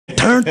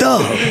turned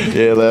up.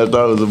 Yeah, last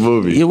night was a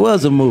movie. It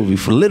was a movie,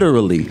 for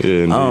literally.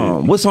 Yeah,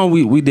 what song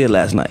we did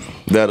last night?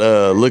 That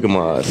Look in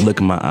My Eyes. Look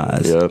in My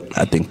Eyes. Yep.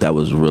 I think that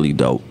was really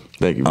dope.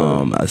 Thank you,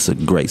 brother. That's a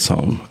great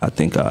song. I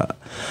think,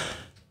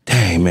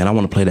 dang, man, I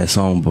want to play that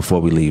song before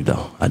we leave,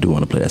 though. I do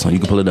want to play that song. You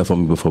can pull it up for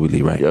me before we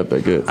leave, right? Yep,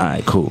 that's good. All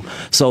right, cool.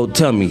 So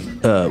tell me,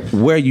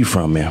 where are you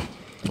from, man?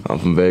 I'm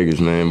from Vegas,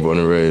 man. Born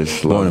and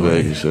raised. Born in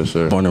Vegas, yes,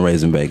 sir. Born and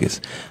raised in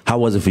Vegas. How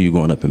was it for you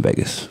growing up in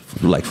Vegas?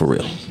 Like, for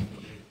real?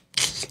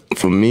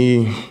 For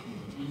me,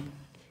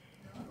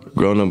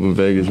 growing up in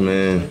Vegas,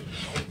 man,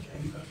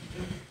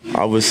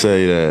 I would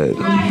say that,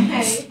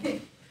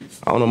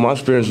 I don't know, my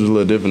experience was a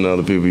little different than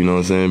other people, you know what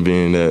I'm saying?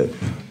 Being that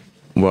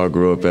where I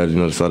grew up at, you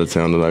know, the side of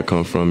town that I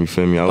come from, you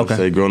feel me? I would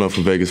say growing up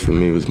in Vegas for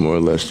me was more or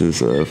less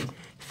just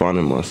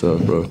finding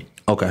myself, bro.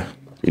 Okay.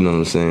 You know what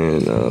I'm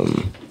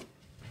saying?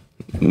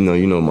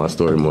 You know my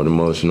story more than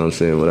most, you know what I'm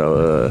saying, without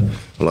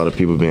a lot of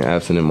people being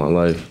absent in my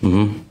life.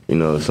 You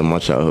know, so my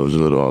childhood was a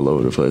little all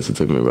over the place. It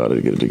took me a while to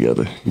get it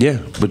together. Yeah,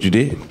 but you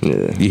did.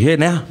 Yeah. You here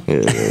now?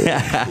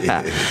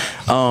 Yeah.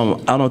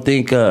 I don't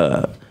think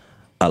a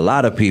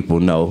lot of people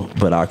know,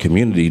 but our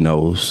community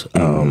knows.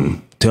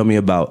 Tell me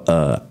about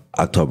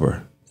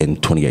October in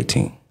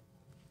 2018.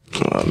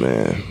 Oh,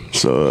 man.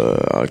 So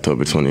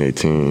October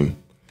 2018,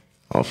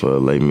 off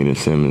of Lake Meeting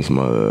Simmons,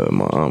 my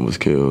aunt was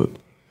killed.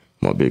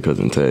 My big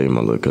cousin Tay,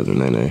 my little cousin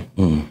Nene,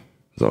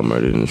 was all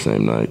murdered in the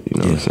same night,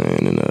 you know what I'm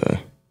saying? And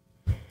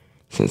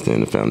since then,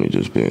 the family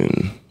just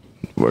been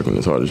working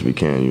as hard as we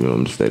can, you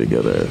know, to stay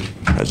together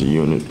as a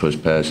unit, push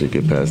past it,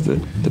 get past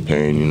the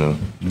pain, you know.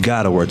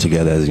 Gotta work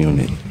together as a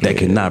unit. That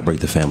cannot break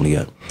the family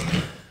up.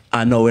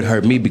 I know it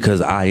hurt me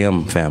because I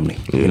am family,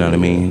 you know what I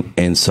mean?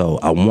 And so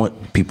I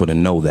want people to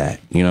know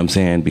that, you know what I'm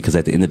saying? Because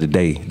at the end of the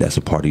day, that's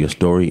a part of your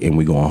story, and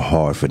we're going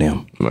hard for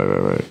them.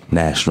 Right.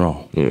 Nash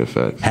Strong. Yeah,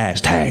 facts.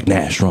 Hashtag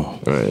Nash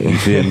Strong. Right. You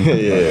feel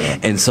me? Yeah.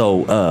 And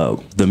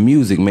so the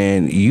music,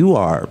 man, you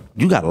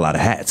got a lot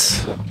of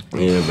hats.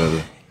 Yeah,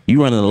 brother.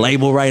 You running a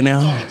label right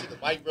now?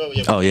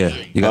 Oh, yeah.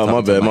 You got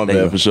my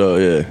bad, for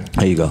sure, yeah.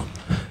 There you go.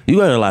 You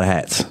got a lot of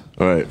hats.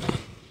 Right.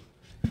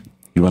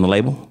 You run a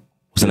label?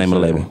 What's the name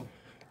of the label?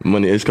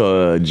 Money. It's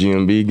called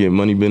GMB, Get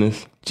Money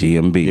Business.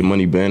 GMB. Get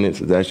Money Bandits.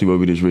 It's actually what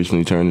we just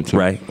recently turned into.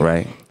 Right.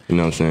 You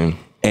know what I'm saying?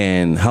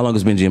 And how long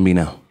has been GMB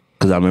now?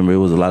 Because I remember it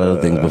was a lot of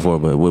other things before,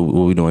 but what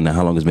we doing now?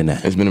 How long has it been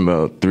that? It's been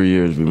about 3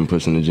 years we've been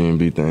pushing the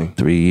GMB thing.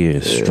 3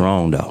 years. Yeah.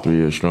 Strong, though. 3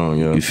 years strong,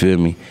 yeah. You feel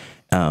me?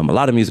 A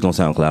lot of music on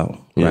SoundCloud,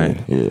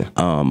 right? Yeah.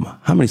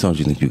 How many songs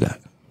do you think you got?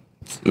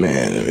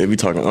 Man, if we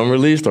talking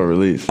unreleased or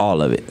released?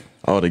 All of it.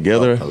 All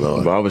together?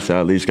 But I would say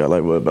I at least got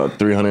like, what, about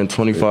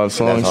 325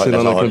 songs sitting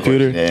on the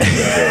computer?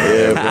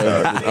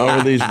 Yeah, bro.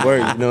 Unreleased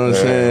work, you know what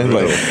I'm saying?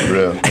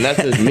 Like, and that's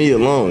just me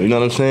alone, you know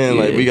what I'm saying?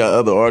 Like, we got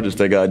other artists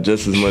that got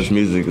just as much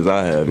music as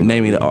I have.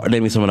 Name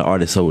me some of the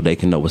artists so they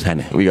can know what's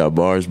happening. We got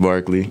Bars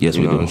Barkley. Yes,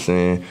 we do. You know what I'm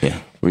saying? Yeah.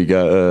 We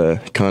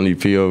got Connie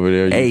P over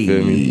there, you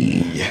feel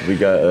me?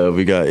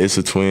 We got It's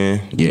a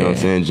Twin, you know what I'm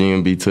saying?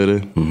 GMB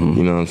Titter,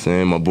 you know what I'm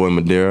saying? My boy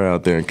Madera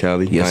out there in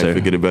Cali. Yes, I ain't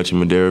forget about you,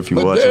 Madera, if you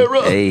watching.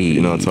 Hey.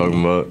 You know what I'm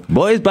talking about.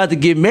 Boy's about to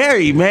get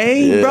married, man.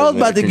 Yeah, bro's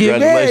about to get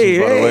married.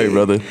 Congratulations, by the way,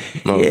 brother.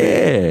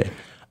 Yeah.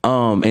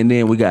 And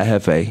then we got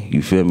Hefe,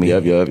 you feel me?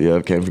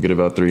 Yep. Can't forget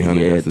about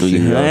 300. Yeah,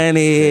 300.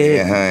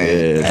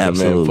 Yeah,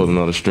 absolutely. Man pulling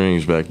all the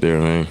strings back there,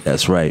 man.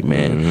 That's right,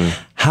 man.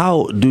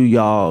 How do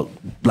y'all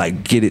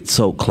like get it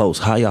so close?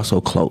 How y'all so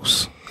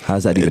close?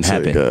 How's that even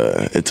happen?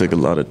 It took a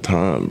lot of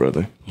time,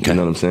 brother. Okay. You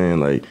know what I'm saying?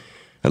 Like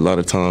a lot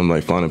of time,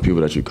 like finding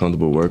people that you're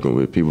comfortable working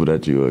with, people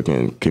that you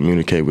can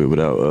communicate with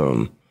without,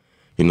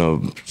 you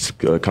know,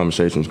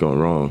 conversations going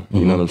wrong.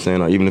 You know what I'm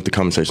saying? Or even if the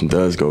conversation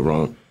does go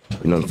wrong,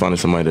 you know, finding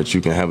somebody that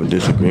you can have a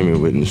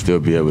disagreement with and still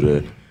be able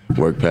to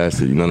work past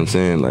it. You know what I'm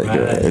saying? Like,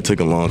 it took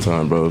a long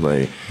time, bro.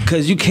 Like,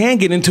 cause you can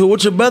get into it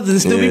with your brothers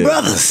and still be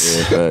brothers.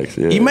 Yeah, facts.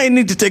 Yeah. You may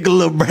need to take a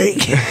little break,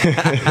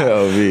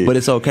 but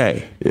it's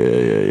okay.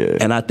 Yeah.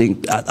 And I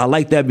think I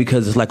like that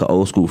because it's like an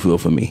old school feel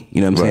for me.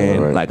 You know what I'm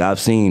saying? Right. Like I've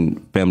seen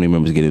family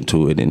members get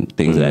into it and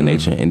things of that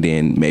nature, and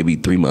then maybe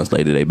 3 months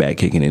later they back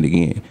kicking it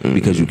again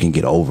because you can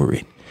get over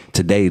it.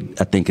 Today,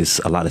 I think it's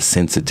a lot of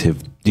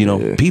sensitive, you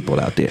know, people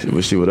out there.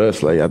 We see with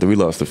us, like after we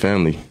lost the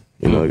family,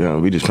 you know,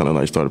 we just kind of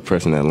like started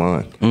pressing that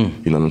line.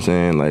 You know what I'm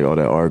saying? Like all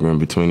that arguing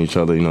between each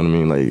other, you know what I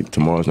mean? Like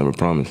tomorrow's never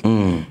promised.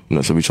 You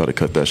know, so we try to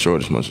cut that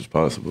short as much as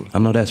possible. I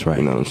know that's right.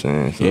 You know what I'm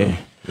saying? So, yeah.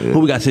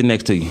 Who we got sitting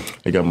next to you?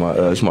 I got my,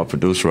 it's my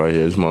producer right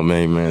here. It's my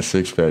main man,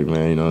 Six Pack,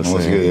 man. You know what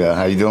I'm saying? What's good?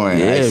 How you doing?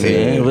 Yeah,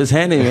 man. What's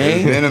happening, man?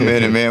 It's been a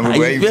minute, man. We're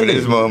waiting for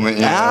this moment.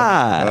 You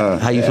know?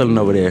 How you feeling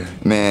over there?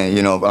 Man,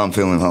 you know, I'm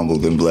feeling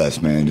humbled and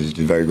blessed, man. Just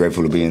very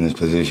grateful to be in this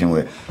position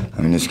where,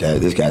 I mean, this guy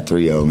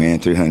 3-0, man.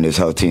 300, this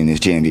whole team, this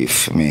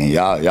GMB. Man,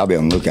 y'all be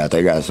on the lookout.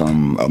 They got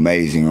something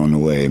amazing on the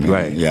way, man.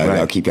 Right.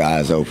 Y'all keep your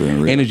eyes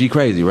open. Energy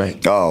crazy,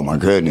 right? Oh, my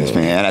goodness,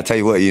 man. And I tell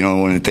you what, you know,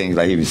 one of the things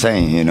like he was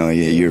saying, you know,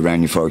 you're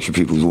around your folks, your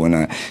people,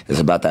 whatnot. It's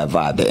about that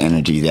vibe, the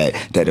energy,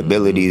 that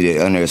ability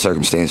to, under a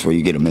circumstance where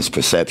you get a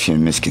misperception,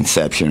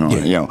 misconception, or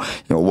you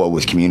know what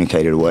was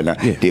communicated or whatnot,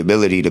 the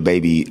ability to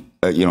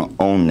you know,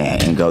 own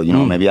that and go, you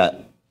know, maybe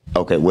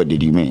okay, what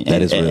did you mean?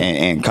 That is real.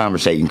 And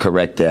conversate and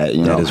correct that,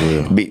 you know. That is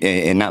real.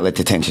 And not let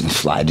the tension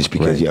slide just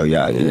because, Right.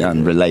 y'all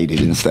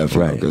related and stuff.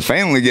 Right. Because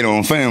family get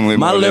on family.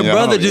 My little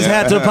brother just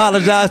had to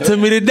apologize to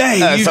me today.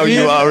 So feel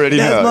you me? already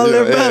That's know. my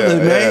little brother,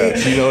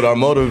 man. You know what our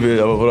motive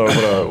is,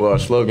 what our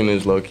slogan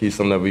is, low key,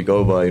 something that we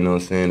go by, you know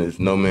what I'm saying, is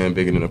no man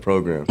bigger than a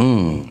program. You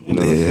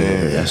know what I'm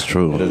saying? That's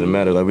true. It doesn't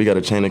matter. Like, we got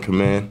a chain of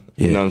command,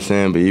 you know what I'm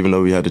saying? But even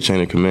though we have the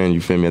chain of command,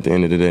 you feel me, at the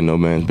end of the day, no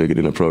man's bigger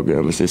than a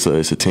program. It's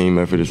a team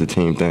effort, it's a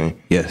team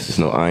thing. Yes. It's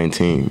no I and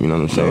team, you know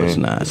what I'm saying? No, it's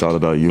not. It's all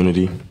about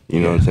unity, you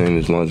know what I'm saying?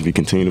 As long as we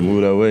continue to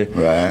move that way,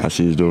 Right. I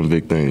see us doing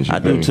big things. I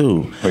do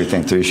too. What do you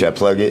think, 3? Should I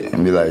plug it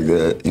and be like,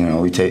 you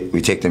know, we take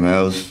the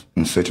L's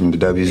and switch them to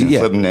W's and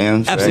flip them to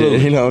M's? Absolutely.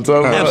 Right? You know what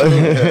I'm talking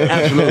about?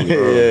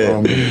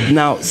 Absolutely.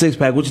 Now, Six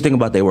Pack, what you think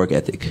about their work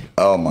ethic?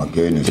 Oh my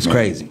goodness, It's man.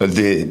 crazy. But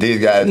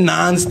these guys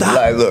Non-stop.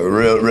 Like, look,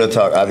 real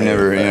talk. I've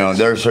never, you know,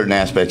 there are certain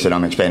aspects that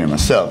I'm expanding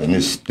myself, and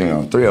this, you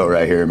know, 3-0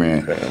 right here,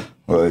 man.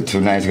 Well, 3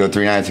 nights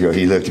ago,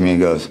 he looked at me and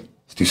goes,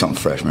 "Let's do something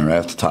fresh, man, right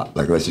off the top.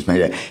 Like, let's just make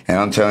that." And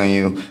I'm telling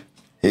you.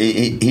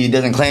 He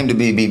doesn't claim to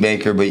be a beat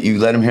maker, but you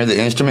let him hear the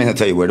instrument, he'll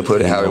tell you where to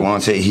put it, how he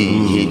wants it.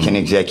 He can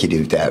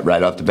execute that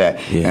right off the bat.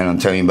 Yeah. And I'm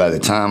telling you, by the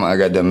time I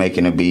got done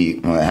making a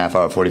beat, a half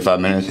hour,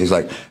 45 minutes, he's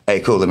like, "Hey,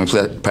 cool, let me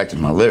practice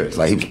my lyrics."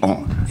 Like, he was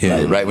on. Yeah.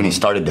 Like, right when he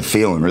started to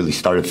feel and really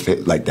started to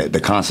feel, like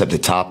the concept, the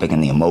topic,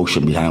 and the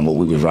emotion behind what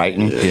we was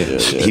writing,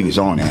 he was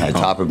on it. Had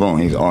topic boom,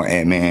 he was on.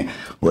 And man,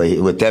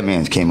 what that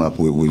man came up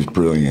with was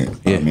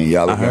brilliant. Yeah. I mean,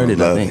 y'all I heard it,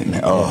 I love think. it,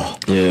 man. Oh.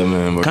 Yeah,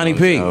 man. Connie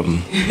P.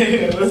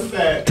 What's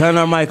that? Turn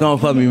our mic on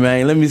for me,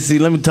 man. Let me see.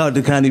 Let me talk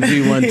to Connie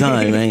P one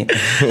time, man.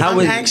 How I'm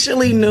was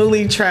actually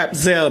newly Trap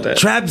Zelda.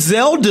 Trap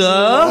Zelda?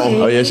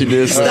 Oh, yeah, she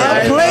did.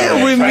 Stop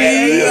playing with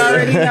me. You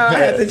already know I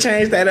had to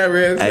change that up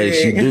real quick.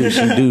 Hey,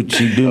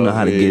 she do know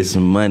how to get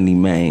some money,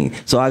 man.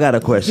 So I got a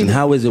question.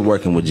 How is it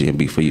working with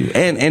GMB for you?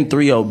 And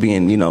 3-0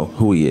 being, you know,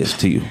 who he is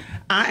to you.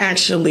 I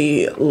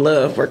actually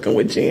love working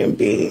with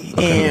GMB.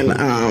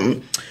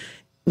 And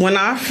when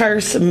I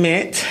first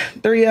met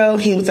 3-0,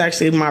 he was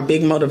actually my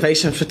big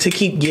motivation to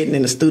keep getting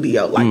in the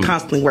studio, like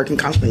constantly working.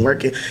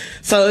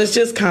 So it's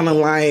just kind of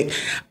like,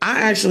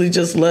 I actually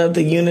just love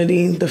the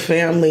unity, the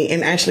family,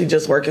 and actually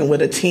just working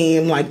with a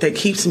team like that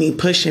keeps me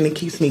pushing and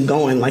keeps me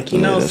going. Like, you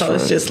know, so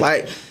it's just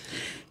like,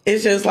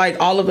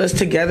 all of us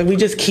together, we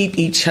just keep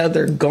each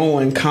other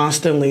going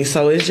constantly.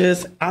 So it's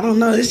just, I don't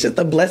know, it's just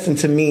a blessing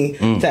to me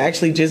to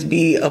actually just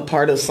be a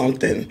part of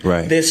something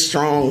this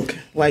strong.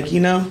 Like,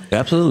 you know?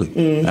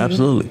 Absolutely.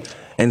 Absolutely.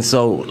 And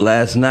so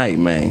last night,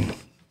 man,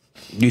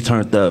 you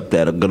turned up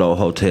at a good old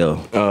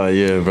hotel. Oh,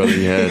 yeah, brother,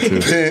 you had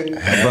to.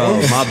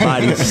 Bro, my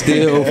body's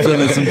still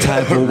feeling some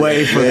type of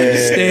way from the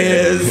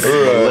stairs.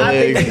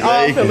 I think we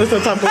all feeling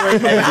some type of way.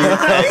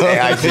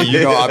 Hey, IC,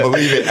 you know, I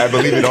believe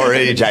it. Our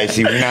age,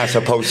 IC, we're not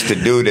supposed to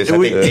do this. I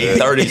think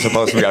 8:30 is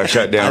supposed to be our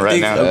shutdown right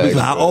now.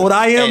 How old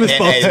I am is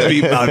supposed to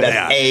be about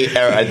that.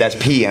 That's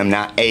PM,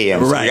 not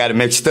AM. So we got it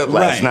mixed up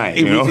last night.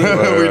 You know, we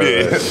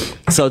did.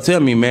 So tell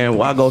me, man,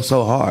 why go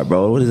so hard,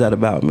 bro? What is that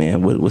about,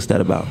 man? What's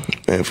that about?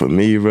 And for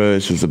me, bro,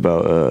 it's just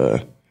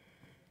about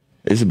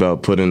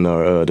putting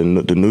our the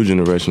new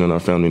generation and our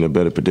family in a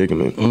better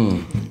predicament. You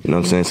know what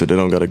I'm saying? So they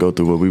don't got to go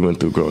through what we went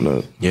through growing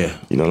up. Yeah,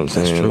 you know what I'm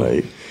saying? That's true.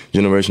 Like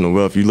generational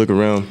wealth. You look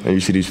around and you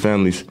see these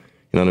families. You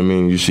know what I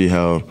mean? You see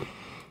how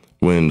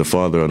when the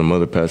father or the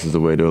mother passes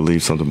away, they'll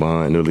leave something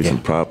behind. They'll leave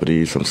some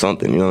property,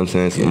 something. You know what I'm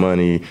saying? Some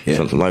money,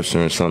 some life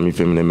insurance, something. You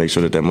feel me? They make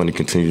sure that money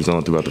continues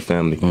on throughout the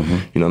family.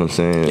 You know what I'm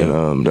saying?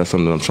 And, that's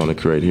something that I'm trying to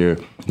create here.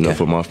 You know,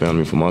 for my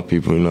family, for my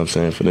people. You know what I'm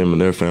saying? For them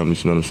and their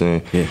families. You know what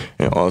I'm saying?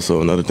 And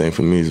also another thing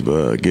for me is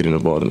getting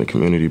involved in the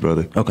community,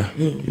 brother. Okay.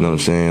 You know what I'm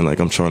saying? Like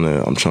I'm trying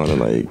to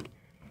like.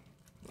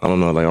 I don't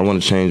know, like I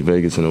want to change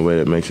Vegas in a way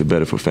that makes it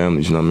better for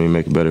families, you know what I mean?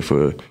 Make it better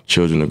for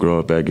children to grow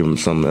up at, give them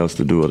something else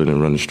to do other than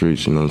run the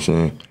streets, you know what I'm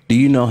saying? Do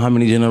you know how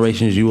many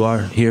generations you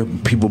are here?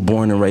 People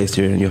born and raised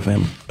here in your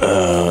family?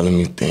 Let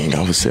me think.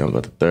 I would say I'm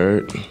about the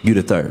third. You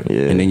the third.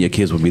 Yeah. And then your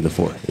kids would be the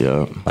fourth.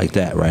 Yeah. Like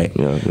that, right?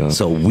 Yeah.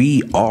 So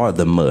we are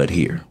the mud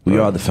here. We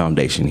are the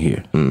foundation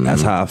here.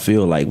 That's how I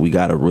feel like we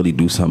got to really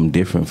do something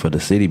different for the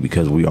city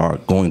because we are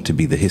going to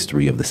be the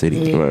history of the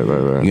city. Right.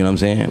 You know what I'm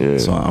saying? Yeah.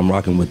 So I'm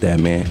rocking with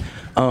that, man.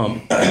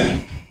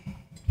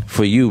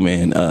 For you,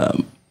 man,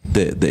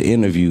 the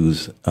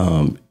interviews,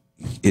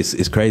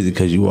 it's crazy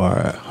because you are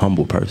a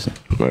humble person.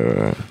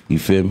 Right. You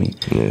feel me?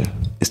 Yeah.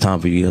 It's time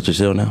for you to get your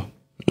chill now.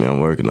 Yeah,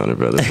 I'm working on it,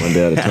 brother. One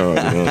day at a time, you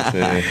know what I'm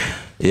saying?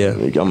 Yeah.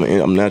 Like,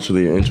 I'm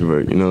naturally an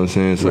introvert, you know what I'm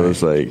saying? So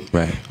it's like,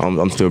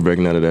 I'm still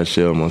breaking out of that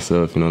shell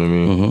myself, you know what I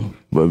mean?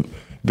 But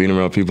being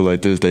around people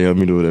like this, they help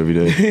me do it every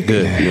day.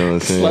 Good. You know what I'm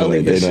saying? Slowly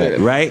Like, but surely.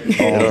 Right?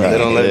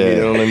 they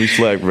don't let me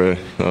slack, bro.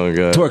 Oh,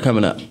 God. Tour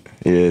coming up.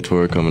 Yeah,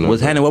 tour coming up.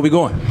 What's happening? Where we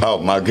going? Oh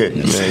my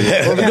goodness.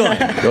 Where we going?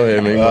 Go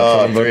ahead, man.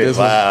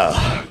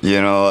 Wow.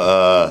 You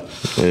know,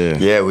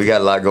 yeah, we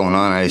got a lot going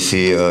on. I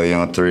see, you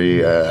know,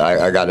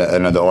 I got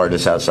another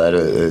artist outside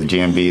of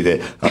GMB that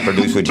I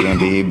produced with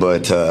GMB,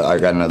 but I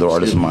got another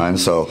artist of mine.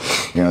 So,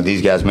 you know,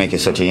 these guys making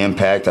such an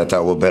impact. I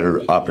thought, what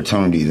better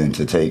opportunity than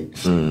to take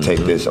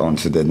this on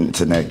to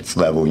the next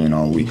level. You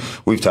know,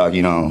 we've talked,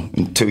 you know,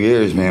 in 2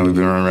 years, man, we've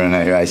been running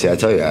out here. I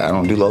tell you, I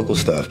don't do local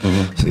stuff.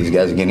 So these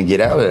guys are going to get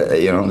out of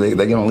it. You know,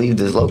 they're going to leave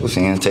this local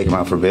scene and take them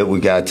out for a bit. We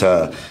got,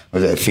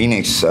 was that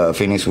Phoenix?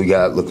 Phoenix, we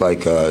got, looked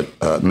like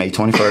May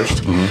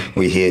 21st.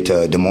 We hit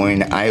Des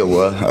Moines,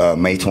 Iowa,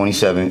 May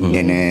 27th.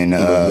 And then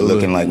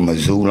looking like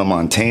Missoula,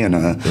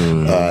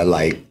 Montana,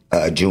 like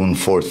June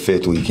 4th,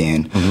 5th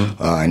weekend.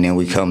 And then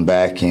we come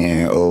back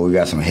and, we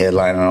got some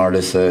headlining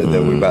artists that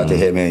we about to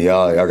hit, man.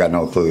 Y'all got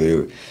no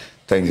clue.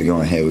 Things are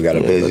going ahead. We got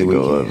a busy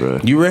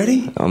weekend. You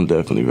ready? I'm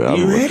definitely ready.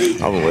 You ready?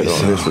 I've been waiting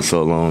on this for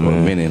so long,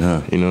 man. A minute,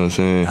 huh? You know what I'm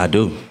saying? I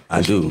do.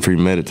 It's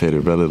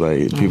premeditated, brother.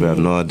 Like, people have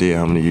no idea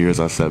how many years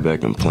I sat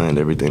back and planned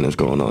everything that's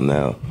going on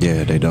now.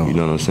 Yeah, they don't. You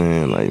know what I'm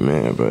saying? Like,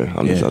 man, bro,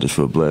 I just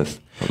feel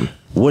blessed.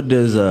 What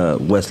does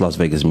West Las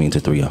Vegas mean to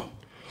 3-0?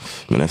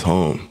 Man, that's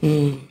home.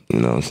 You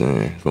know what I'm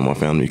saying? It's where my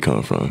family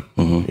come from.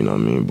 You know what I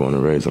mean? Born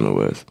and raised on the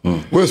West.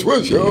 West,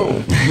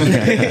 yo.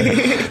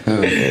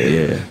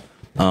 Yeah.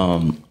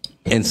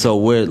 And so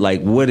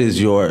what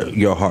is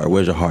your heart?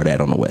 Where's your heart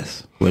at on the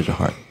West? Where's your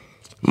heart?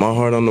 My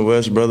heart on the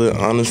West, brother,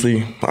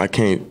 honestly, I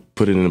can't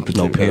put it in a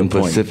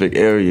specific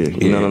area.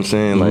 You know what I'm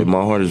saying? Like,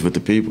 my heart is with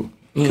the people.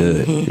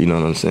 Good. You know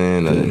what I'm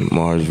saying?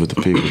 My heart is with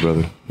the people,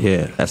 brother.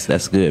 Yeah,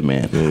 that's good,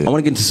 man. I want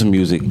to get into some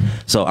music.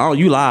 So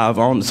you live.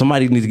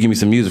 Somebody needs to give me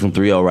some music from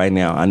 3-0 right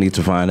now. I need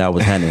to find out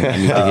what's happening.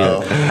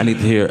 I need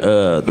to hear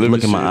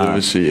Look in My Eyes. Let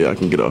me see. I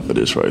can get off of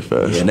this right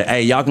fast. Yeah,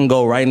 hey, y'all can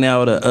go right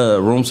now to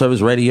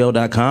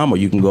roomserviceradio.com, or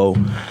you can go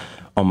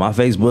on my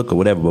Facebook or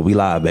whatever. But we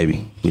live,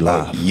 baby. We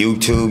live.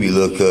 YouTube, you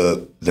look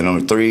up the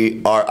number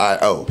 3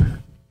 RIO.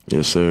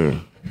 Yes, sir.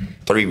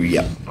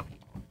 3-0.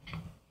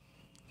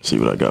 See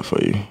what I got for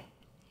you.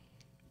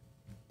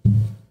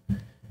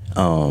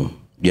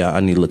 Yeah,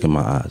 I need to Look in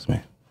My Eyes,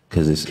 man,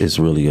 because it's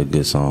really a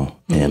good song,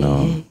 and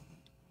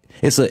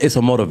it's a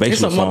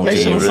motivational song.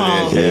 It's a motivational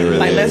song.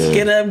 Like, let's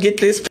get up,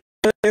 get this.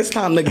 It's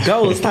time to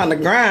go. It's time to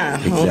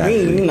grind.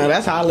 Exactly. You know,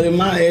 that's how I live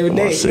mine every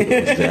day.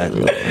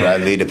 Exactly.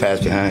 Right, lead the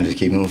past behind. Just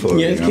keep moving forward.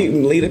 Yeah,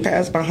 lead the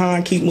past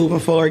behind. Keep moving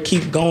forward.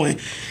 Keep going.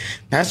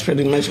 That's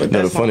pretty much what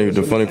that song is.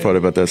 The funny part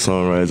about that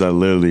song, right, is I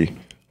literally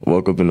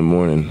woke up in the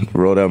morning,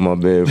 rolled out my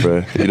bed,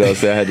 bro. You know what I'm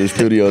saying? I had the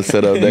studio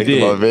set up next to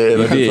my bed.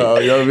 You know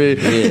what I mean?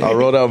 Yeah. I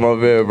rolled out my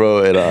bed,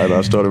 bro, and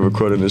I started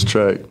recording this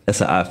track.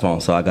 That's an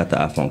iPhone, so I got the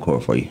iPhone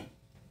cord for you.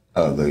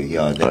 Oh, look,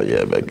 y'all. Oh,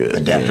 yeah, back good.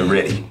 Adapter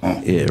ready.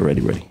 Yeah,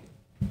 ready.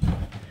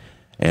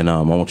 And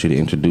I want you to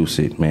introduce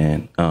it,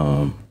 man.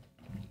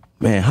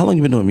 Man, how long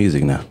you been doing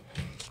music now?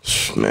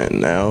 Man,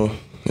 now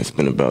it's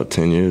been about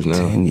 10 years now.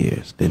 10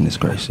 years, goodness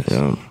gracious.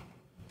 Yeah.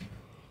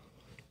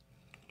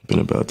 Been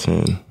about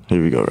 10.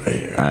 Here we go right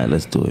here. All right,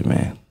 let's do it,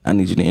 man. I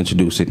need you to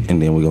introduce it,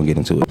 and then we're going to get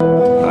into it.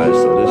 All right,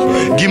 so this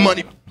right here. Get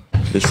money.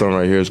 This song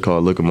right here is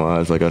called Look in My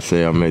Eyes. Like I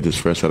said, I made this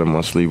fresh out of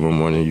my sleep one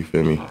morning, you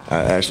feel me?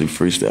 I actually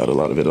freestyled a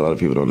lot of it. A lot of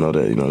people don't know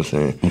that, you know what I'm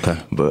saying? Okay.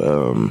 But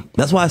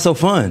that's why it's so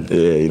fun. Yeah,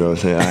 you know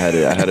what I'm saying? I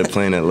had it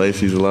playing at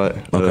Lacey's a lot.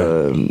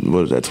 Okay.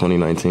 What was that,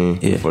 2019?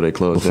 Yeah. Before they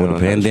closed Before down.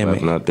 the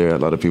pandemic. Out there, a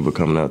lot of people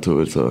coming out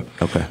to it, so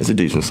okay. It's a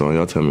decent song.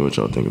 Y'all tell me what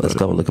y'all think about it. Let's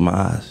go. Look in My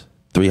Eyes.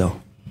 3-0.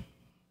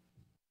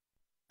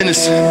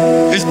 It's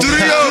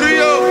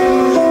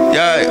 3-0.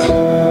 Yeah.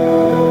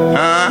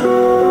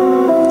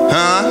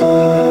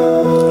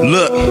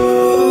 Look,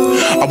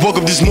 I woke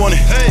up this morning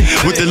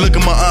with the look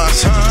in my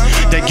eyes.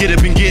 That get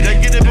up and get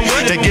it.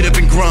 That get up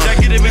and grind. I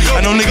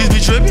know niggas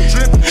be tripping,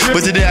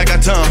 but today I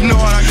got time.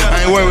 I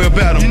ain't worried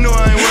about them.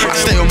 I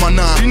stay on my 9.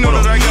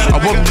 I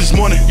woke up this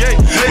morning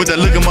with that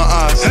look in my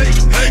eyes.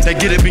 That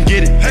get up and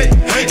get it.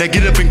 That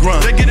get up and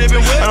grind. I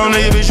know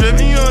niggas be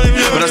tripping,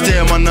 but I stay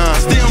on my 9.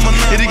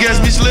 If the gas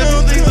be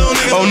slipping,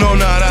 oh no,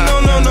 not I.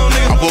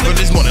 I woke up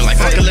this morning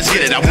like fuck it, let's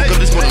get it. I woke up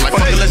this morning like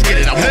fuck it, let's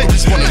get it. I woke up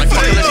this morning like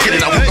fuck it, let's get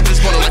it. I woke up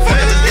this morning like fuck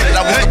it, let's get it.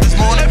 I woke up this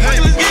morning like fuck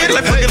it, let's get it.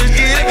 Like fuck it, let's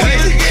get it.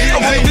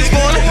 I woke up this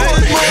morning like fuck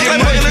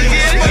it, let's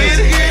get it.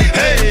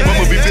 Hey,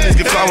 mama be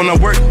finished, get fly when I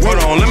work. Hold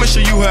on, let me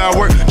show you how I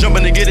work.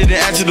 Jumping to get it and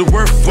add to the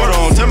work. Hold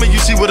on, tell me you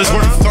see what it's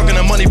worth. Talking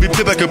that money, be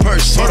flip back a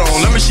purse. Hold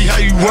on, let me see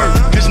how you work.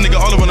 Catch a nigga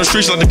all around the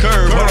streets like the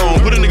curb. Hold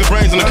on, put a nigga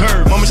brains on the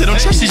curb. Mama said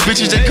don't trust these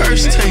bitches, they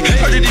curse. Hey,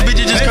 heard that these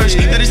bitches just curse.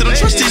 Daddy said don't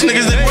trust these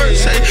niggas, they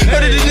worse. Hey,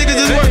 heard that these niggas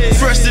is worse.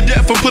 Fresh to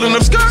death for putting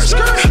up skirts.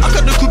 I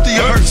cut the coupe to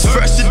your hearse.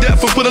 Fresh to death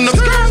for putting up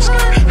skirts.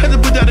 Had to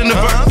put that in the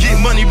verse. Get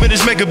money,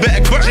 bitches, make a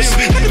back burst.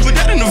 Had to put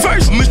that in the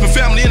verse. Miss my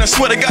family and I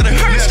swear to God it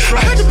hurts.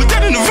 I had to put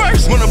that in the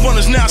verse. Run up on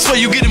us now, I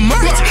swear you get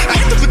immersed. I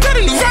had to put that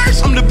in the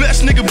verse. I'm the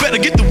best nigga, better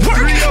get to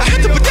work. I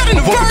had to put that in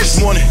the verse.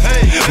 This morning,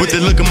 with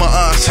the look in my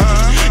eyes,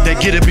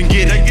 that get up and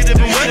get it,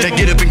 that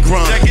get up and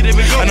grind.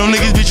 I know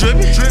niggas be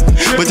tripping,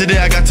 but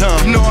today I got time.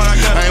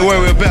 I ain't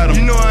worried about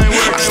them.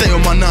 I stay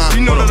on my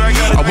nine.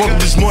 I woke up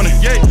this morning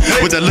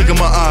with that look in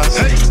my eyes,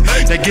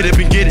 that get up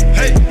and get it,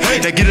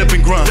 that get up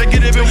and grind. I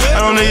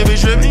know niggas be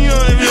tripping,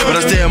 but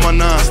I stay on my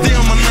nine.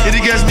 Did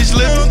the gas be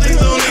slipping?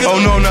 Oh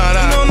no, not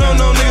I.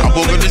 I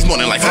woke up this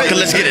morning like fuck it,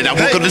 let's get it. I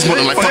woke up this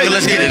morning like fuck it,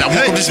 let's get it. I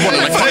woke up this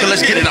morning like fuck it,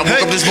 let's get it. I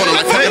woke up this morning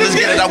like fuck it, let's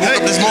get it. I woke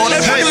up this morning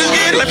like fuck it, let's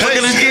get it. Like fuck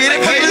it, let's get it.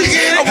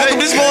 I woke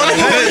up this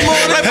morning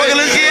like fuck it,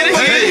 let's get it.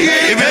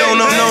 If you don't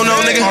know, no,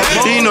 nigga,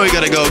 then you know you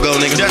gotta go,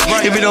 nigga.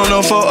 If you don't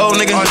know 4-0,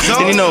 nigga,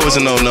 then you know it's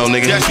a no,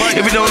 nigga.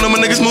 If you don't know my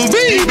niggas move B,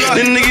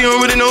 then nigga you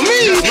don't really know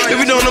me. If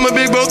you don't know my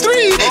big bro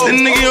 3, then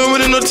nigga you don't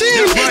really know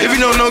team. If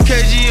you don't know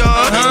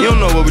KGR, you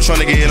don't know what we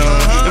tryna get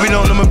on. If you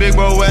don't know my big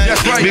bro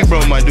big bro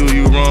might do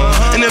you wrong.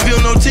 And if you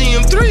don't know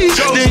Team 3,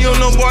 then you don't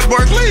know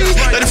Barkley.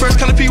 Like the first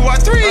kind of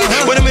PY3.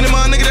 Wait a minute,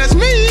 my nigga, that's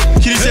me.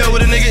 Can you tell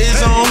what a nigga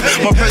is on?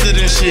 My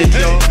president shit,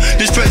 yo.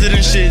 This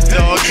president shit,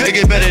 dog. It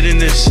get better than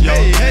this, yo.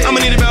 I'ma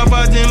need about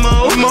 5-10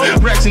 more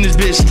racks in this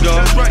bitch,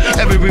 dog.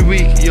 Every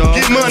week, yo.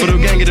 For the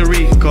gang of the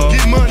recall.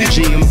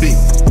 GMB.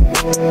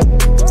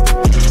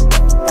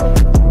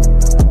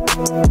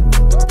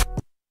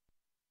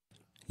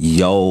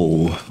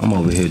 Yo, I'm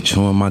over here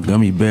chewing my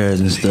gummy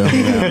bears and stuff.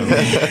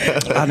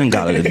 I done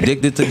got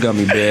addicted to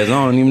gummy bears. I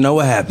don't even know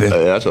what happened.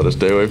 Hey, I try to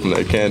stay away from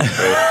that candy.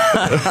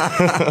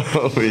 I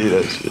don't eat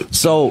that shit.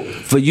 So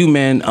for you,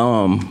 man,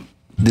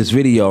 this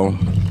video,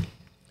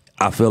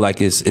 I feel like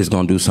it's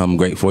gonna do something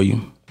great for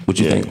you. What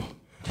you think?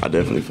 I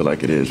definitely feel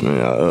like it is,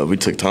 man. We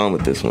took time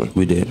with this one.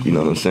 We did. You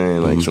know what I'm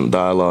saying? Like some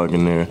dialogue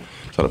in there.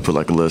 Try to put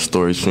like a little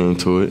story scene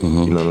to it. You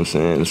know what I'm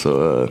saying?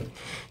 So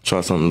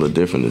try something a little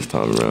different this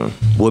time around.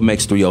 What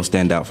makes 3-0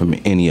 stand out from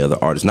any other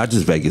artist? Not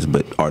just Vegas,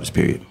 but artists,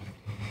 period.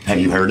 Have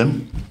you heard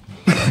him?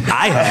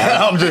 I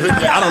have.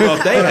 I don't know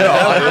if they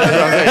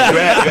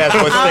have.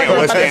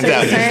 What stands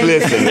out? Just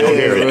listen. Go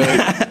hear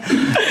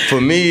it.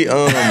 For me,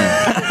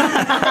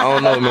 I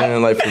don't know,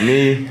 man. Like for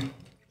me,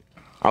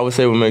 I would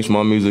say what makes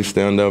my music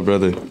stand out,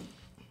 brother,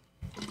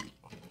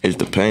 is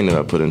the pain that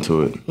I put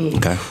into it.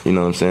 Okay. You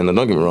know what I'm saying? Now,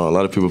 don't get me wrong. A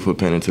lot of people put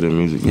pain into their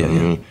music. You know what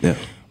I mean? Yeah.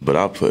 But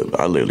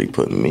I literally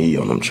put me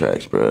on them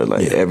tracks, bro.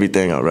 Like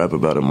everything I rap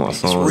about in my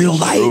songs, it's real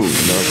life. True, you know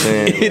what I'm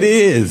saying? It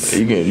is.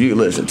 You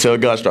listen. Tell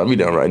God strike me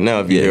down right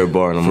now if you hear a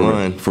bar and I'm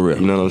lying. For real.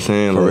 You know what I'm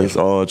saying? Like, it's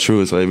all true.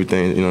 It's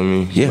everything. You know what I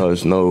mean? Yeah.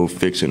 There's no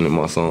fiction in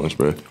my songs,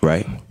 bro.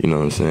 Right. You know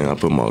what I'm saying? I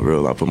put my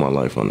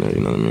life on there. You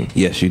know what I mean?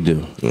 Yes, you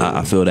do. Yeah.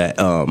 I feel that.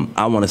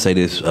 I want to say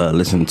this.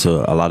 Listen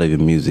to a lot of your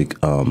music.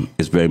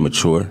 It's very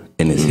mature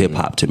and it's hip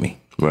hop to me.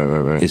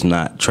 Right. It's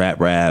not trap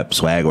rap,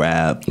 swag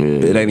rap. Yeah.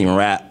 It ain't even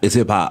rap. It's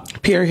hip hop.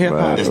 Pure hip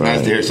hop. It's nice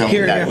to hear something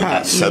with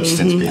that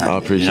substance behind it. I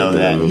appreciate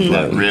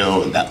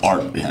that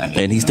art behind it.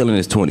 And he's still in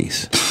his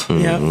 20s.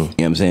 Yeah. You know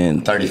what I'm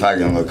saying? 35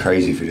 gonna look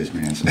crazy for this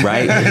man.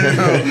 Right?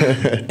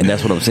 And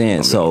that's what I'm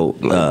saying. So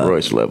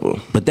Royce level.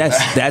 But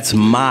that's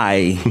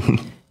my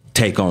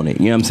take on it.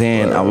 You know what I'm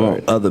saying? I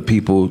want other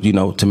people,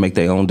 to make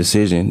their own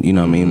decision. You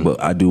know what I mean?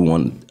 But I do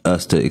want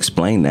us to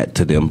explain that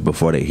to them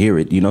before they hear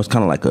it. It's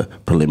kind of like a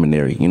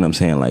preliminary. You know what I'm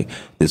saying? Like,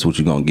 this is what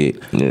you're going to get.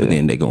 Yeah. But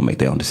then they're going to make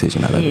their own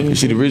decision out of it. You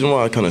see, the reason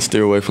why I kind of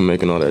steer away from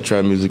making all that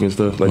trap music and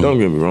stuff, like, don't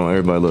get me wrong,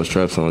 everybody loves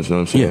trap songs, you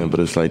know what I'm saying? Yeah.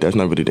 But it's like, that's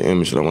not really the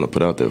image that I want to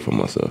put out there for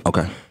myself.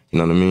 Okay. You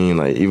know what I mean?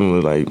 Like, even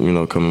with, like,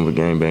 coming with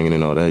gang banging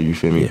and all that, you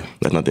feel me? Yeah.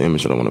 That's not the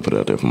image that I want to put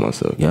out there for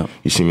myself. Yeah.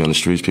 You see me on the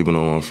streets, people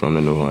know where I'm from,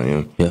 they know who I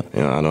am. Yeah.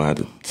 And I don't have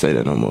to say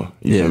that no more.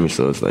 You feel me?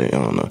 So it's like, I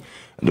don't know.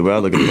 The way I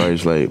look at it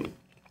is like,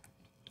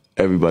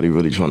 everybody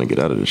really trying to get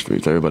out of the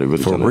streets. Everybody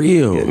really for trying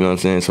real. To, you know what I'm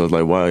saying? So it's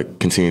like, why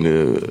continue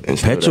to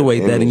perpetuate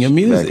that in your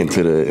music? Back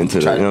into the you know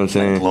what I'm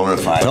saying?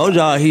 Glorify. Told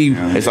y'all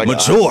it's like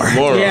mature.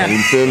 You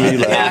feel me?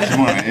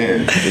 Like,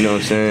 you know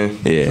what I'm saying?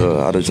 Yeah.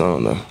 So I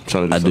don't know. I'm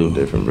trying to do something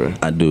different, bro.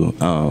 I do.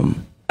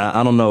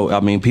 I don't know.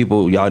 I mean,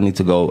 people, y'all need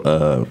to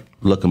go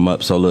look them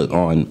up. So look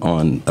on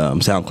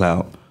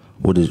SoundCloud.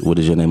 What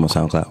is your name on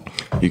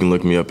SoundCloud? You can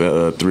look me up at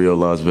 3-0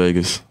 Las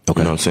Vegas. Okay.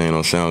 You know what I'm saying?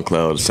 On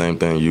SoundCloud, the same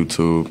thing,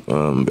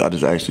 YouTube. I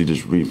just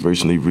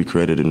recently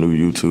recreated a new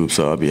YouTube,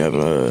 so I'll be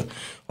having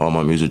all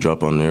my music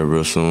drop on there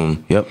real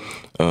soon. Yep.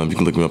 You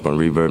can look me up on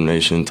Reverb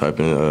Nation, type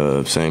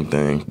in same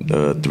thing,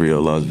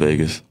 3-0 Las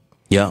Vegas.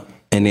 Yeah.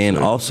 And then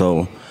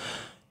also,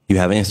 you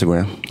have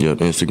Instagram. Yep,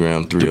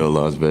 Instagram, 3-0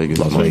 Las Vegas.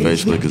 My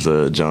Facebook is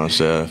John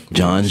Shaft.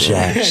 John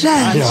Shaft.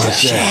 John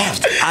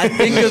Shaft. I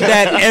think of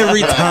that every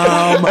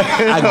time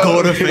I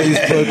go to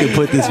Facebook and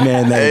put this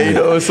man name. Hey, you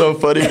know what's so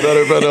funny about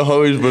it, brother?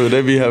 Homies, bro,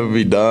 they be having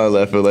me dying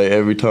laughing like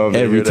every time.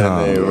 Every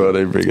time, that name, bro,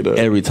 they bring it up.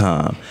 Every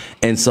time.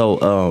 And so,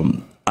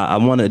 I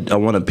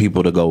wanted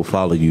people to go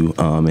follow you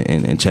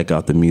and check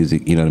out the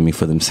music, you know what I mean,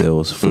 for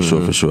themselves, for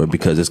sure,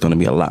 because it's going to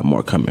be a lot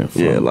more coming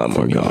from, a lot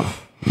more coming.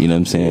 You know what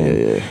I'm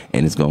saying? Yeah.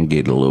 And it's gonna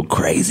get a little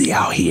crazy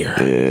out here.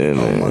 Yeah,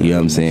 man. You know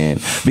what I'm saying?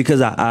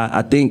 Because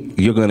I think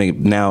you're gonna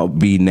now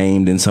be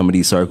named in some of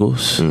these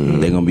circles.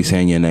 They're gonna be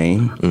saying your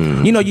name.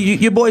 You know,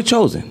 your boy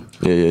Chosen.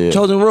 Yeah.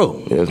 Chosen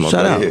Rule. Yeah, it's my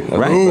Shout out, brother.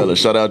 right? My brother.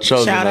 Shout out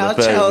Chosen. Shout out matter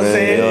of fact, Chosen.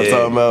 man. You know what I'm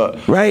talking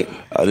about? Right?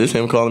 This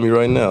him calling me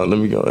right now. Let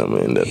me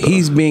go.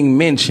 He's being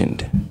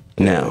mentioned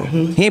now.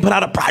 He ain't put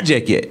out a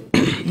project yet.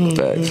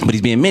 Facts. But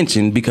he's being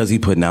mentioned because he's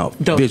putting out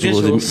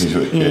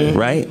visuals.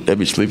 Right? They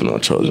be sleeping on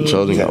Chosen.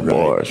 Chosen got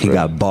bars. He bro.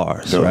 got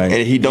bars, right?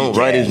 And he don't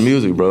write his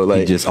music, bro.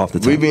 Like, just off the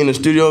top. We be in the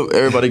studio,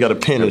 everybody got a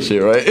pen and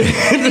shit, right?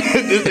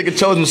 This nigga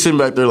Chosen sitting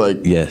back there like,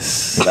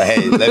 Yes. Like,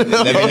 hey, let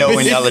me know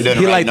when y'all are done.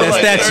 He like that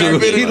statue.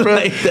 He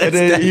like that and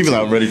then statue. he be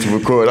like, I'm ready to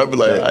record. I be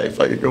like, all right,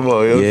 fucking come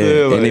on. You know what I'm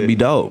saying? And Like, it be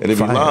dope. And it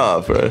be Fire.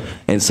 live, bro.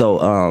 And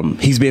so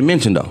he's been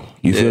mentioned though.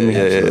 You feel me?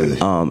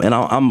 Yeah.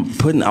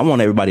 And I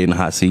want everybody in the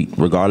hot seat,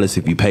 regardless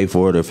if you pay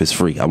for it or if it's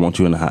free. I want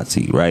you in the hot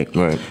seat, right?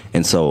 Right.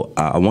 And so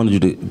I wanted you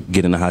to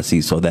get in the hot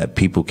seat so that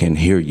people can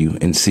hear you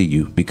and see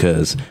you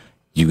because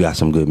you got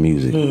some good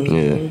music.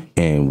 Yeah.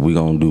 And we're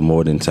gonna do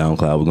more than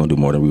SoundCloud. We're gonna do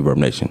more than Reverb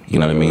Nation. You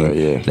know what I mean? Right,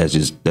 yeah. That's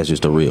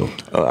just the real.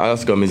 I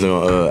also got music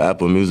on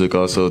Apple Music,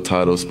 also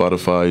Tidal,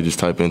 Spotify. You just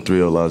type in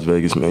 30 Las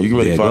Vegas, man. You can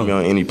really find me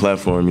on any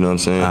platform. You know what I'm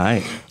saying?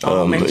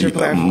 All right. Major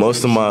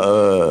platforms.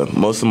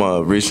 Most of my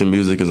recent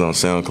music is on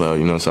SoundCloud.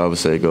 You know, so I would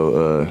say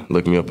go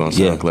look me up on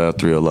SoundCloud,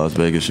 30 Las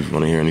Vegas, if you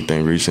want to hear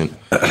anything recent.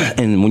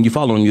 And when you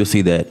follow him, you'll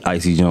see that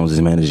IC Jonez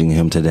is managing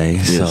him today.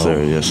 Yes,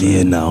 sir. Yes, sir.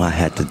 You know, I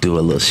had to do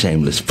a little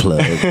shameless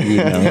plug.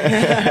 You know,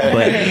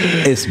 but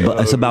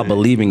it's about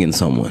believing in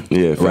someone.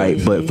 Yeah, right.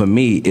 facts. But for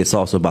me, it's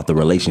also about the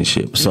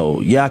relationship. So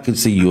yeah, I can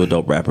see you a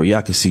dope rapper. Yeah,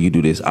 I can see you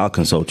do this. I'll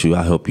consult you.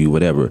 I'll help you.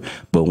 Whatever.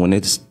 But when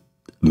it's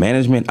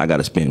management, I got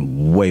to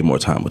spend way more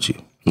time with you.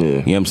 Yeah. You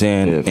know what I'm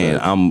saying? Yeah, and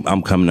facts.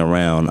 I'm coming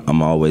around.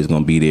 I'm always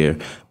gonna be there.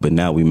 But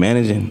now we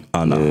managing.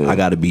 Oh no, Yeah. I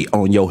gotta be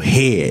on your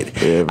head.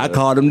 Yeah, I man.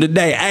 called him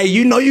today. Hey,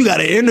 you know you got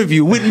an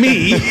interview with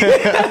me.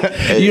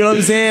 You know what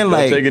I'm saying? Don't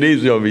Like, take it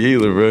easy on me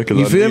either, bro.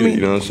 you feel me?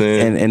 You know what I'm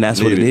saying? And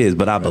that's what it is.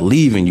 But I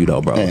believe in you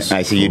though, bro. I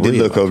see you did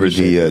look over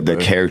the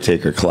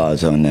caretaker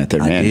clause on that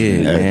there, I man.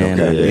 did, man.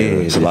 I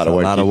did. It's a lot of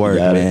work. It's a lot of work,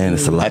 man.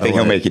 It's a lot I think of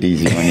he'll work. make it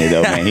easy on you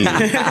though, man. He's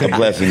a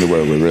blessing to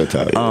work with, real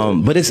talk.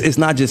 But it's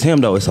not just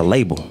him though. It's a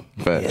label.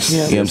 Facts. You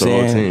know what I'm It's a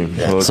whole saying?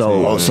 team. Whole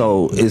So team.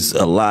 so it's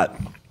a lot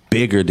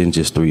bigger than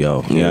just 3-0. You know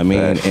what I mean?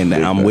 facts. And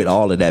Big I'm with facts.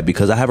 all of that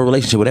because I have a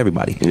relationship with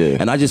everybody. Yeah.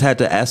 And I just had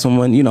to ask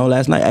someone, you know,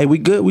 last night, hey, we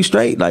good? We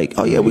straight? Like,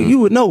 oh yeah, you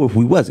would know if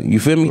we wasn't.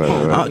 You feel me?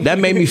 Right. That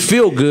made me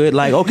feel good.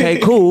 Like, okay,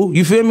 cool.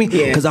 You feel me?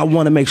 Yeah. Because I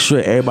want to make sure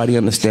everybody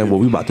understand what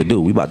we about to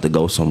do. We about to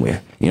go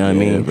somewhere. You know what I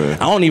mean? bro. I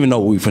don't even know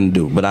what we finna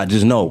do, but I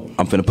just know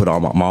I'm finna put all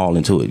my all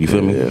into it. You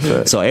feel me? Yeah,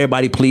 facts. So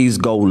everybody, please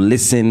go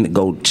listen,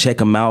 go check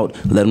them out,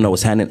 let them know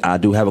what's happening. I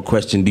do have a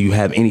question. Do you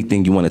have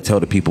anything you want to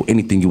tell the people?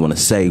 Anything you want to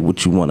say?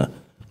 What you want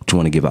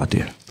to give out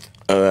there?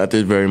 At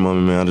this very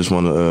moment, man, I just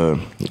want a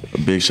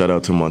big shout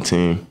out to my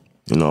team.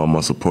 You know, all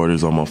my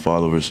supporters, all my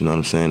followers. You know what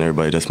I'm saying?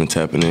 Everybody that's been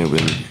tapping in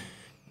with me.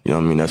 You know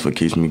what I mean? That's what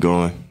keeps me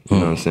going. You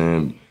know what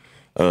I'm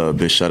saying?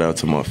 Big shout out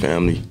to my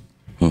family.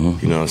 You know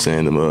what I'm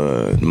saying?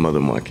 The mother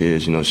of my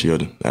kids, you know, she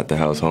at the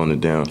house holding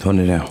it down.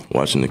 Holding it down.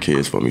 Watching the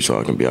kids for me so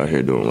I can be out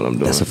here doing what I'm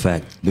doing. That's a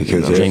fact.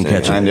 Because Dream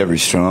catcher. behind every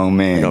strong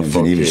man Got is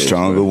four an even kids,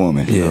 stronger bro.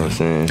 woman. You know what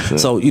I'm saying?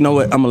 So you know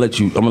what? I'm gonna let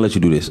you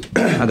do this.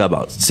 I got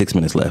about 6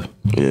 minutes left.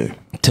 Yeah.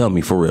 Tell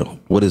me for real,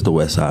 what does the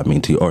West Side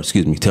mean to you? Or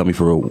excuse me, tell me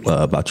for real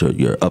about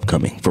your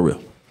upcoming. For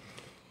real.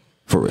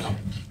 For real.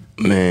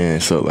 Man,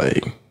 so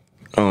like,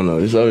 I don't know.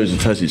 It's always a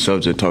touchy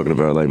subject talking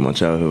about like my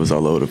childhood was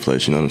all over the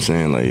place. You know what I'm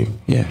saying? Like,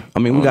 Yeah. I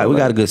mean, we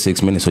got a good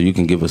 6 minutes, so you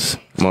can give us.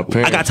 My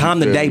parents, I got time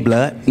you feel today, me?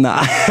 blood.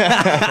 Nah.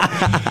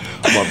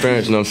 My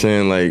parents, you know what I'm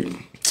saying? Like,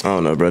 I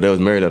don't know, bro. They was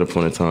married at a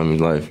point in time in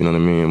his life. You know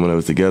what I mean? When they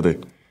was together,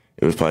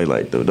 it was probably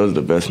like those are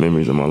the best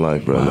memories of my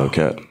life, bro. No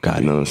cap. Got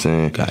it. You know what I'm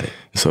saying? Got it.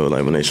 So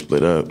like when they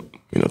split up,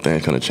 you know,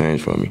 things kind of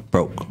changed for me.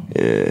 Broke.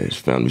 Yeah, his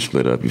family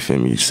split up. You feel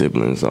me?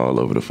 Siblings all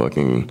over the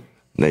fucking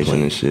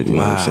nation and shit. You know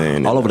what I'm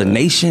saying? All over the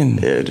nation.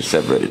 Yeah, just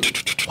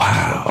separated.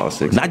 Wow. All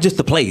six. Not just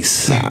the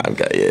place. Nah, it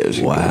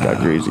got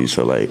greasy.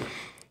 So like,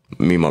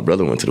 me and my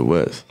brother went to the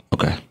West.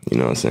 Okay. You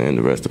know what I'm saying?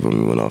 The rest of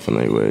them went off in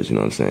their ways, you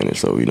know what I'm saying? And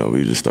so, you know,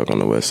 we just stuck on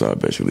the West Side,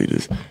 basically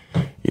just,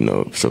 you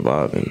know,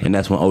 surviving. And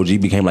that's when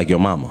OG became like your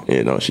mama.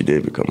 Yeah, no, she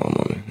did become my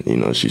mama. You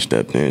know, she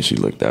stepped in, she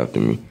looked after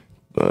me,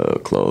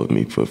 clothed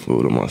me, put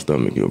food on my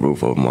stomach, a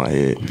roof over my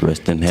head.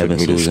 Rest in heaven,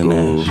 took me to Susan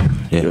school.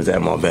 Nash. Yeah. It was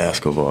at my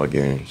basketball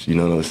games. You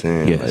know what I'm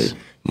saying? Yes.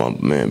 Like, my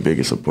man,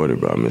 biggest supporter,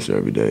 bro. I miss her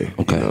every day.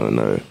 Okay. You know, and,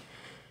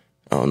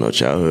 I don't know,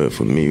 childhood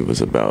for me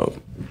was about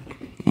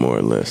more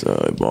or less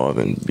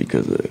evolving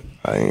because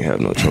I ain't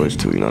have no choice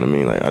to, you know what I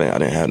mean? Like, I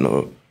didn't have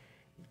no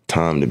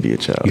time to be a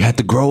child. You had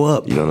to grow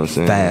up. You know what I'm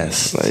saying?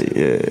 Fast. Like,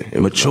 yeah. It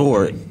was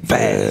Matured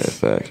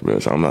fast. Yeah, facts, bro.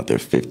 So I'm out there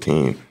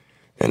 15,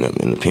 and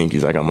in the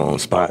pinkies, I got my own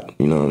spot.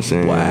 You know what I'm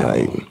saying? Wow.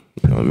 Like,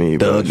 you know what I mean?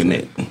 Thugging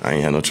it. I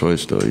ain't had no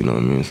choice, though. You know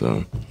what I mean?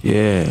 So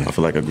Yeah. I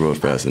feel like I grew up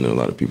faster than a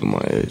lot of people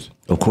my age.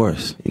 Of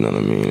course. You know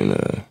what I mean?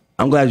 And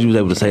I'm glad you was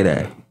able to say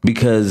that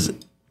because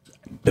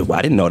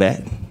I didn't know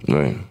that.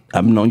 right.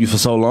 I've known you for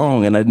so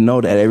long, and I didn't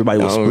know that everybody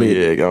was split.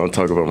 Yeah, I don't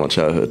talk about my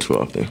childhood too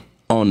often.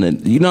 On the,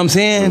 you know what I'm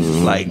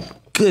saying? Like,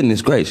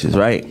 goodness gracious,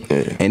 right?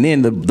 Yeah. And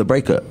then the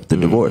breakup, the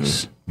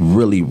divorce,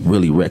 really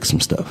wrecked some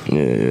stuff.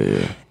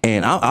 Yeah.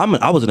 And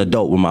I was an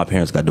adult when my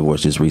parents got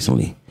divorced just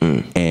recently,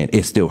 and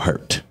it still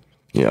hurt.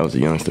 Yeah, I was a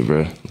youngster,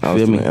 bro. I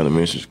was in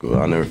elementary school.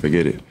 I'll never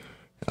forget it.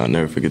 I'll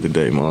never forget the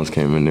day Mom's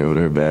came in there with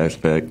her bags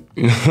packed.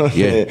 You know what I'm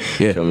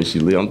saying? Tell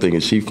me I'm thinking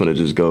she finna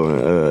just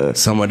go and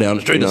somewhere down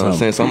the street. You know what I'm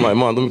saying? So I'm like,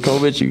 Mom, let me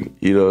come with you.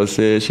 You know what I'm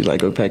saying? She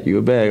like, go pack you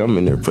a bag. I'm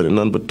in there putting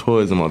nothing but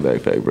toys in my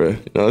backpack, bro. You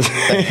know what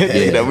I'm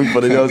saying? That we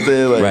put it, you know what I'm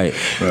saying? Like,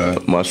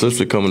 right. My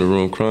sister come in the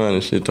room crying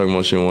and shit, talking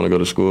about she don't want to go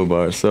to school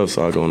by herself.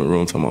 So I go in the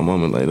room, tell my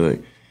mom, and like, look,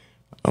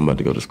 I'm about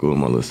to go to school with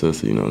my little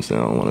sister, you know what I'm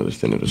saying? I don't want her to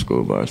send her to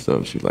school by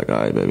herself. She was like, all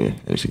right, baby.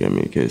 And she gave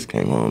me a kiss,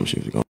 came home, she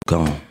was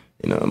gone.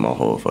 You know, my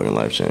whole fucking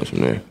life changed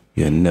from there.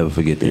 You'll never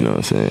forget that. You know what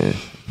I'm saying?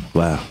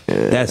 Wow.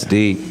 Yeah. That's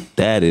deep.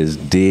 That is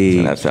deep.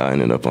 And that's how I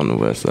ended up on the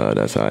west side.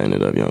 That's how I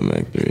ended up Young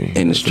Mac 3.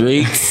 In the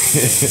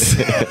streets.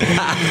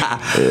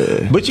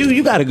 But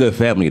you got a good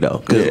family,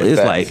 though. It's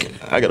like...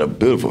 I got a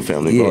beautiful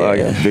family, bro. I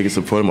got the biggest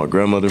support of my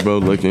grandmother, bro.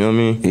 Look, you know what I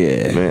mean?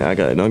 Yeah.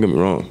 Man, don't get me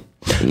wrong.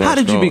 How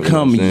did you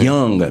become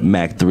young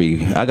Mac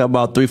 3? I got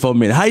about 3-4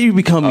 minutes. How you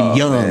become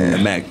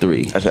young Mac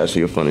 3? That's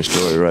actually a funny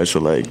story, right?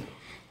 So, like,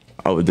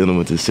 I was dealing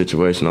with this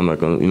situation. I'm not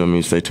going to, you know what I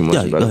mean, say too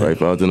much about it, right?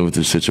 But I was dealing with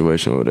this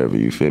situation or whatever,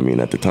 you feel me?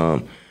 And at the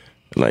time,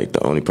 like,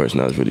 the only person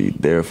that was really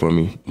there for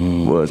me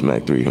was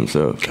Mac 3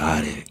 himself.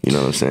 Got it. You know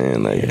what I'm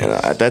saying? Like, and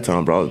at that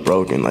time, bro, I was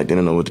broken. Like,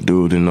 didn't know what to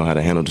do, didn't know how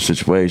to handle the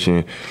situation.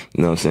 You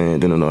know what I'm saying?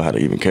 Didn't know how to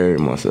even carry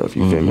myself.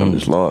 You feel me? I'm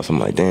just lost. I'm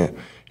like, damn.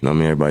 You know what I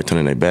mean? Everybody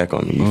turning their back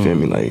on me. You feel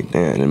me? Like,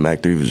 damn. And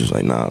Mac 3 was just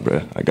like, nah,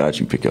 bro. I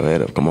got you. Pick your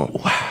head up. Come on.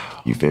 Wow.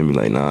 You feel me?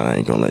 Like, nah, I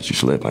ain't gonna let you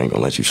slip. I ain't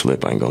gonna let you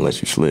slip. I ain't gonna let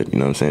you slip. You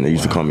know what I'm saying? They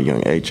used to call me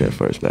Young H at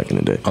first back in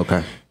the day.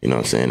 Okay. You know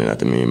what I'm saying? And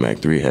after me and Mac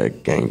 3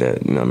 had ganged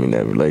that, you know what I mean?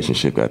 That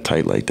relationship got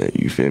tight like that.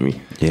 You feel me?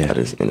 Yeah. I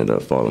just ended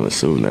up following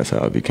suit, and that's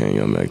how I became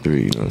Young Mac 3.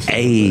 You know what I'm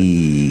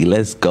saying? Hey,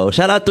 let's go.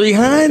 Shout out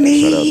 300.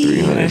 Shout out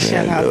 300, man.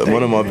 Shout out 300.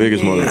 One of my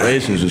biggest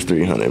motivations is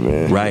 300,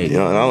 man. Right. You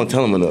know, and I don't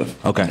tell him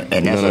enough. Okay. And You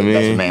that's, know what I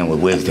that's mean? a man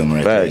with wisdom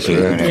right there. Facts,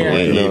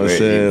 man. You know what I'm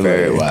saying?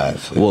 Very Like,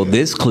 wise. Well,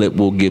 this clip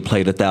will get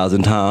played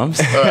 1,000 times.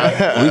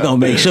 We're going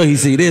to make sure he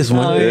see this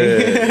one.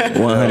 100,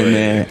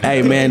 man.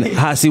 Hey, man,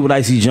 Hot Seat with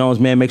IC Jonez,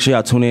 man. Make sure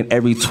y'all tune in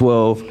every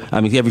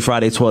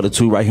Friday, 12 to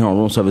 2, right here on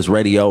Room Service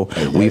Radio.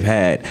 We've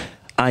had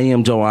I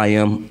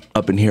Am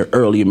up in here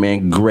earlier,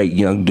 man. Great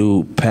young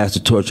dude. Pass the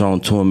torch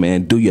on to him,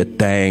 man. Do your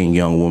thing,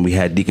 young. When we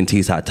had Deacon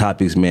T's Hot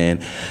Topics,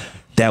 man,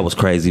 that was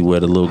crazy where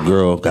the little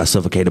girl got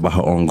suffocated by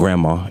her own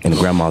grandma, and the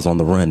grandma's on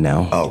the run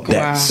now. Oh,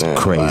 that's wow.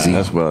 crazy.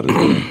 That's about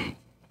it.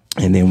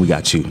 And then we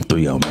got you,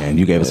 3-0, man.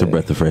 You gave us a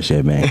breath of fresh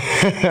air, man.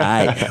 All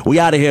right, we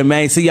out of here,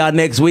 man. See y'all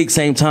next week,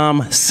 same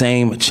time,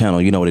 same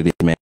channel. You know what it is,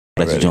 man.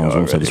 That's Jonez,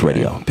 Room Service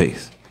Radio.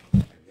 Peace.